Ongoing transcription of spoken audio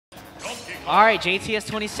All right, JTS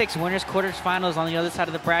 26, winners quarterfinals on the other side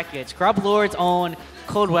of the bracket. Scrub Lord's own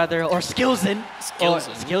ColdWeatherr, or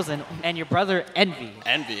Skillsin, and your brother Envy.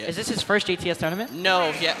 Envy. Is this his first JTS tournament?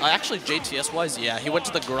 No, yeah, actually JTS-wise, yeah. He went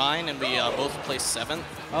to the grind and we both placed 7th.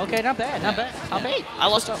 Okay, not bad, not bad. Not bad. I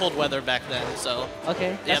lost to ColdWeatherr back then, so.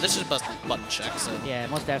 Okay. Yeah, this is just button check, so. Yeah,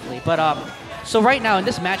 most definitely. But so right now in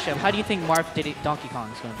this matchup, how do you think Marth did Donkey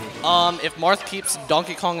Kong is going to be? If Marth keeps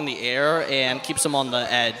Donkey Kong in the air and keeps him on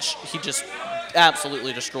the edge, he just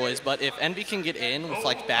absolutely destroys. But if Envy can get in with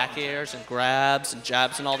like back airs and grabs and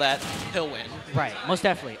jabs and all that, he'll win. Right, most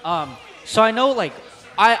definitely. So I know, like,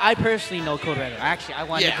 I personally know ColdWeatherr. Actually, I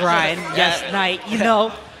won the grind night, you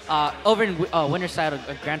know. Over in winners side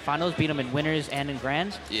of grand finals, beat him in winners and in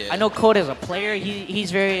grands. Yeah. I know Code as a player,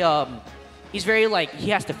 he's very like,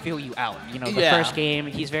 he has to feel you out. You know, the first game,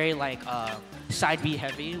 he's very like side B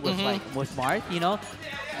heavy with with Marth, you know.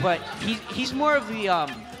 But he's more of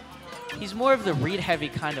the read heavy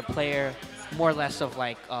kind of player, more or less of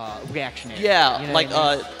like reactionary. Yeah, you know like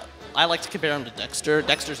I mean? I like to compare him to Dexter.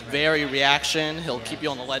 Dexter's very reaction. He'll keep you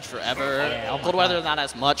on the ledge forever. Yeah, ColdWeatherr not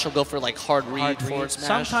as much. He'll go for like hard read, forward smash.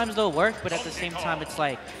 Sometimes they'll work, but at the same time, it's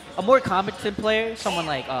like a more competent player, someone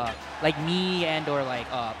like me and or like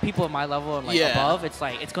people at my level and like above. It's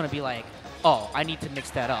like it's gonna be like, oh, I need to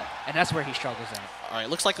mix that up, and that's where he struggles at. All right,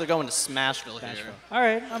 looks like they're going to Smashville here. All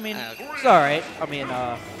right, I mean, it's all right. I mean,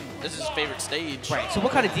 this is his favorite stage. Right. So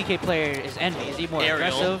what kind of DK player is Envy? Is he more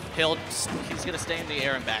aerial. aggressive? He's gonna stay in the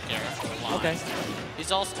air and back air for a while. Okay. He's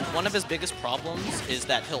also one of his biggest problems is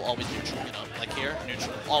that he'll always neutral get up. Like here,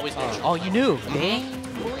 neutral, always neutral. Oh, you knew.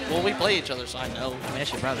 Well, we play each other, so I know. I mean,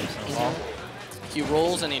 that's your brother, so. He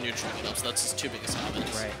rolls and he neutral get up, so that's his 2 biggest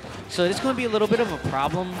habits. Right. So this is going to be a little bit of a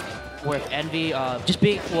problem with Envy just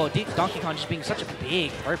being, Donkey Kong just being such a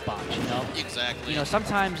big hurt box, you know? Exactly. You know,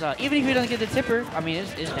 sometimes, even if he doesn't get the tipper, I mean,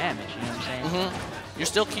 it's damage, you know what I'm saying? You're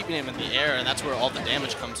still keeping him in the air, and that's where all the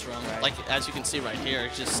damage comes from. Right. Like, as you can see right here,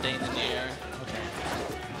 he's just staying in the air.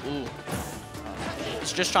 Okay. Ooh.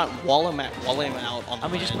 He's just trying to wall him out on the I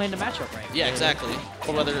mean, just playing the matchup right. Yeah, exactly.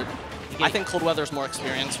 ColdWeatherr. I think ColdWeather's more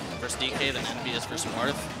experienced versus DK than Envy is versus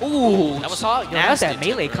Marth. Ooh, that was nasty. That's that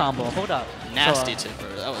melee combo. Hold up. Nasty tipper.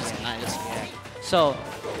 That was nice. Yeah. So,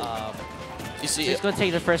 you see, he's going to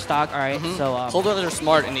take the first stock. All right. So, ColdWeather's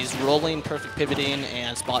smart, and he's rolling, perfect pivoting,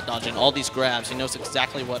 and spot dodging all these grabs. He knows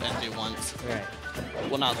exactly what Envy wants. Right.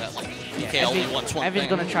 Well, not that. Like, DK only wants one Envy's thing.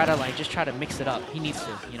 going to try to like just try to mix it up. He needs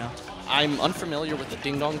to, you know. I'm unfamiliar with the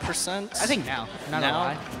ding dong percent. I think now. Not gonna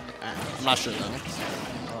lie. I'm not sure though.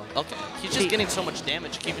 Okay, he's just getting so much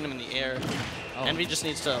damage, keeping him in the air. Envy just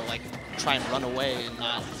needs to like try and run away and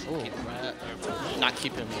not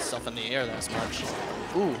keep himself in the air that much.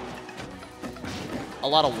 Ooh, a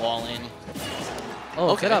lot of walling. Oh,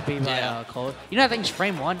 okay. Good up B by Cold. You know that thing's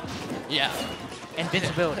frame 1? Yeah.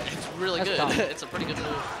 Invincibility. It's really good. It's a pretty good move.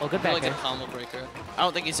 Oh, good back really air. Good combo breaker. I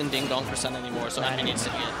don't think he's in ding dong percent anymore, so Envy needs to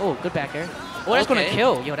get. Oh, good back air. Oh, that's gonna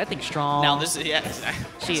kill. Yo, that thing's strong. Now this is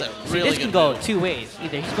exactly. See, really this can go 2 ways.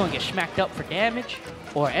 Either he's gonna get smacked up for damage,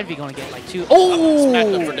 or Envy gonna get like 2. Oh! Smacked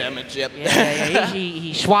up for damage. Yep. Yeah.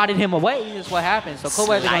 He swatted him away. That's what happened. So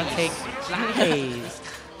ColdWeather's gonna take. Nice.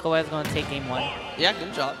 ColdWeather's gonna take game 1. Yeah,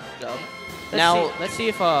 good job. Let's see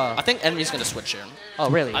if I think Envy's gonna switch here. Oh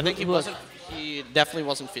really? I think he definitely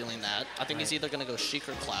wasn't feeling that. I think he's either gonna go Sheik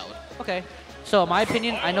or Cloud. Okay. So in my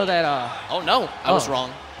opinion, I know that. Oh no, I was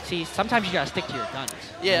wrong. See, sometimes you gotta stick to your guns.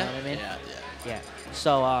 Yeah. You know what I mean? Yeah.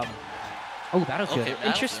 So oh, Battlefield. Okay,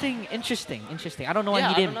 Interesting. I don't know why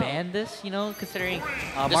he didn't ban this. You know, considering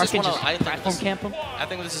Marth can just platform camp him. I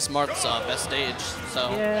think this is Marth's best stage. So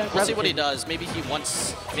we'll see what he does. Maybe he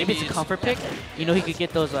wants. Maybe it's a comfort pick. You know, he could get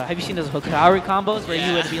those. Have you seen those Hikari combos where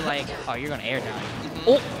you would be like, oh, you're gonna air down.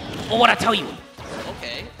 Oh, what I tell you?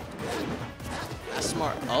 Okay. That's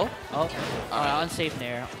smart. Oh. Unsafe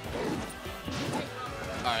there.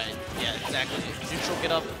 Alright, yeah, exactly. Neutral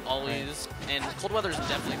get up, always. And ColdWeather's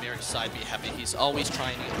definitely very side B heavy. He's always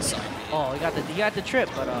trying to get the side B. Oh, he got the trip,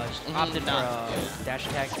 but just opted for dash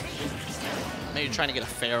attack. Maybe trying to get a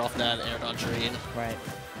fair off that air dodge read. Right.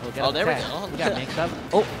 Oh, there we go. We got mix up.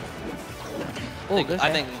 Oh.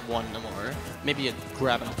 I think one more. Maybe a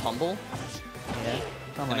grab and a pummel. Yeah.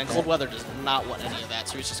 And then ColdWeather does not want any of that,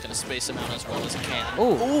 so he's just going to space him out as well as he can.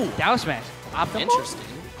 Ooh, down smash. Optimal? Interesting.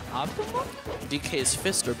 Optimal? DK's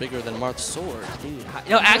fists are bigger than Marth's sword. Dude,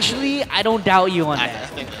 no, actually, I don't doubt you on that. I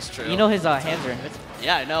think that's true. You know his hands are invincible.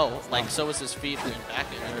 Yeah, I know. Like, so is his feet doing back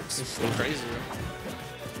air. It's crazy.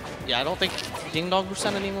 Yeah, I don't think Ding Dong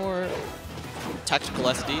percent anymore. Tactical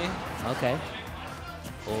SD. Okay.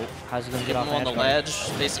 Oh, how's he gonna get off on the ledge?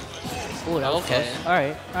 Basically. Oh, that was okay. Close. All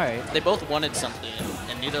right, all right. They both wanted something,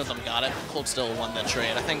 and neither of them got it. Cold still won the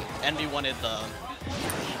trade. I think Envy wanted the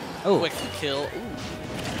quick kill.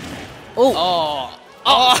 Ooh. Oh.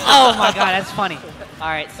 Oh my God, that's funny. All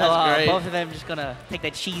right, so both of them just gonna take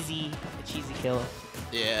that cheesy kill.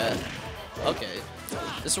 Yeah. Okay.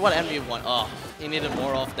 This is what Envy won. Oh, he needed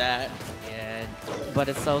more off that. Yeah, but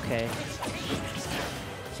it's okay.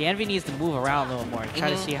 See, Envy needs to move around a little more. Try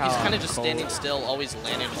to see how he's kind of just standing still, always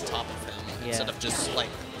landing on top of him instead of just like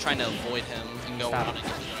trying to avoid him and go around and get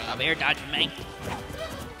the grab. I'm air dodging, man.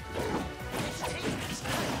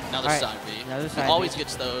 Another side B. Another side always B.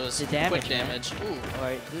 gets those the damage, quick damage. Ooh. All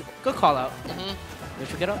right, good call out. Did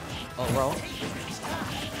you get up? Oh, roll.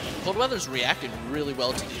 ColdWeatherr's reacting really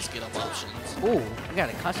well to these get up options. Ooh, I got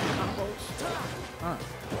a custom combos. Huh.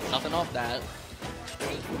 Nothing off that.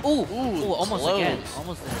 Ooh, almost close. again.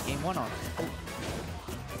 Almost game one on.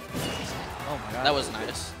 Oh my God. That was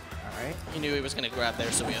nice. All right. He knew he was going to grab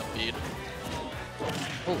there, so we upbeat.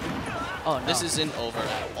 Oh no. This isn't over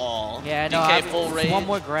at all. Yeah, no. DK full rage. One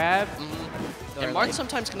more grab. And Marth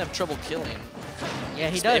sometimes can have trouble killing. Yeah,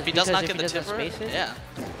 he does. If he does not get the tipper, yeah.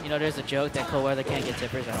 You know, there's a joke that ColdWeatherr can't get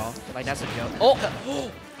tippers at all. Like, that's a joke.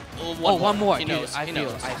 One more. He Dude, knows. I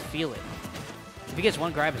feel it. If he gets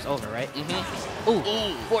one grab, it's over, right? Ooh,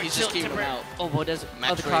 he's just keeping him out. Oh, what does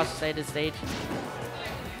the cross side of the stage?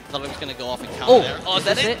 Thought he was going to go off and counter there. Oh, is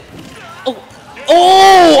that it?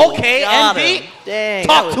 Oh, okay, Envy. Dang.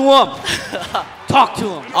 Talk to him. Talk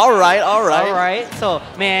to him. All right, all right. All right. So,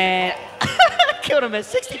 man, killed him at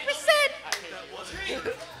 60%.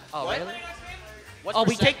 Oh, really? Oh,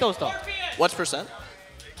 we take those, though. What's percent?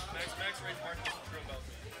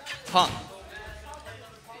 Huh.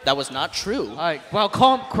 That was not true. All right. Well,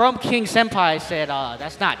 Chrome King Senpai said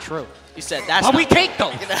that's not true. He said that's we take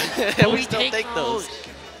those. we still take those.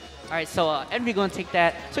 All right, so Envy gonna take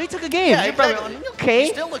that. So he took a game. Yeah, exactly. Okay.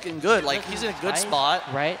 He's still looking good. Like he's in a good spot.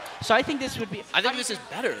 Right. So I think this would be. I think this is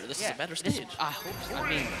better. This is a better stage. I hope so. I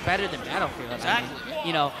mean, better than Battlefield. Exactly. I mean,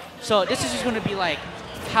 you know. So this is just gonna be like,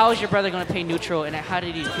 how is your brother gonna play neutral, and how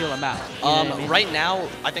did he feel him out? You know what I mean? Right now,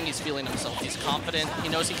 I think he's feeling himself. He's confident. He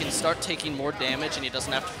knows he can start taking more damage, and he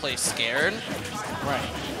doesn't have to play scared. Right.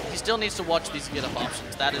 He still needs to watch these get up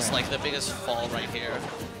options. That is like the biggest fall right here.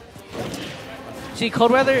 See,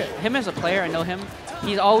 ColdWeatherr, him as a player, I know him,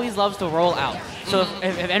 he always loves to roll out. So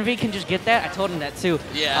if Envy can just get that, I told him that too.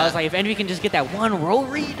 Yeah. I was like, if Envy can just get that one roll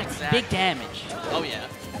read, big damage. Oh, yeah.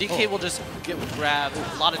 DK will just grab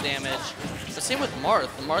a lot of damage. The same with Marth.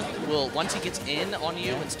 Marth will, once he gets in on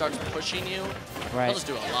you and starts pushing you, he'll just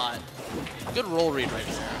do a lot. Good roll read right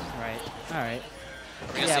there. Right. All right.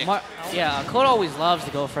 Cold always loves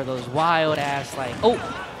to go for those wild-ass, like,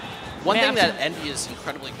 One thing that Envy is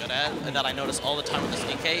incredibly good at, and that I notice all the time with this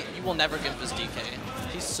DK, you will never give this DK.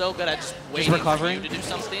 He's so good at just waiting for you to do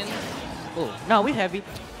something. Oh, no, we heavy.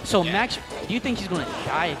 So Max, do you think he's going to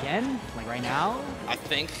die again, like right now? I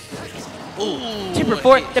think. Ooh. Tipper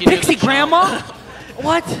Fort, the Pixie Grandma?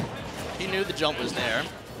 What? He knew the jump was there.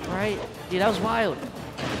 Right. Dude, that was wild.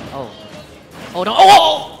 Oh. Oh, no.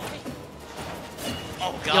 Oh!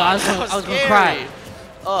 Oh, God. Yo, I was going to cry.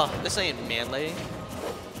 Oh, this ain't manly.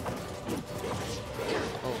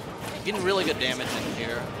 Getting really good damage in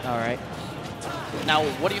here. All right. Now,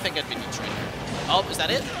 what do you think Envy needs right here? Oh, is that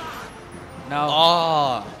it? No.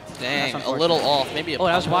 Oh, dang. A little off. Maybe a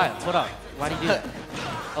that was wild. Hold up. Why did you do that?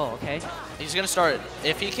 Oh, okay. He's going to start.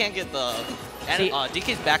 If he can't get the...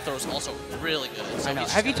 DK's back throw is also really good. So I know.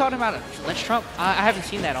 Have you taught him how to Ledge Trump? I haven't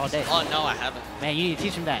seen that all day. Oh, no, I haven't. Man, you need to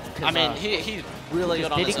teach him that. I mean, he's really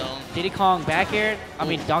good on his own. Diddy Kong back air,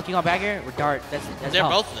 Donkey Kong back air, or Dart. That's They're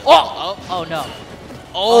both. Oh, no.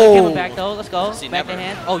 Oh, give him back though. Let's go. See, back never. to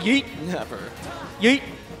hand. Oh, yeet. Never. Yeet.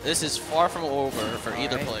 This is far from over for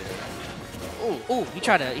either player. Ooh, you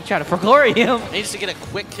try to for glory him. He needs to get a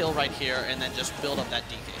quick kill right here and then just build up that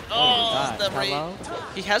DK. Oh, the rage.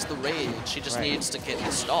 He has the rage. He just needs to get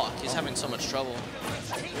his stock. He's having so much trouble.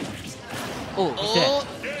 Oh, he's dead.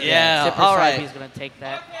 Yeah. All right. He's gonna take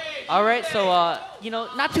that. All right. So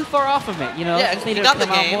not too far off from it. Yeah, just need he to got come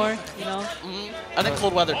the game. out more. I think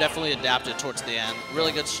ColdWeatherr definitely adapted towards the end.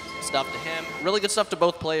 Really good stuff to him. Really good stuff to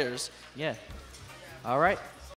both players. Yeah. All right.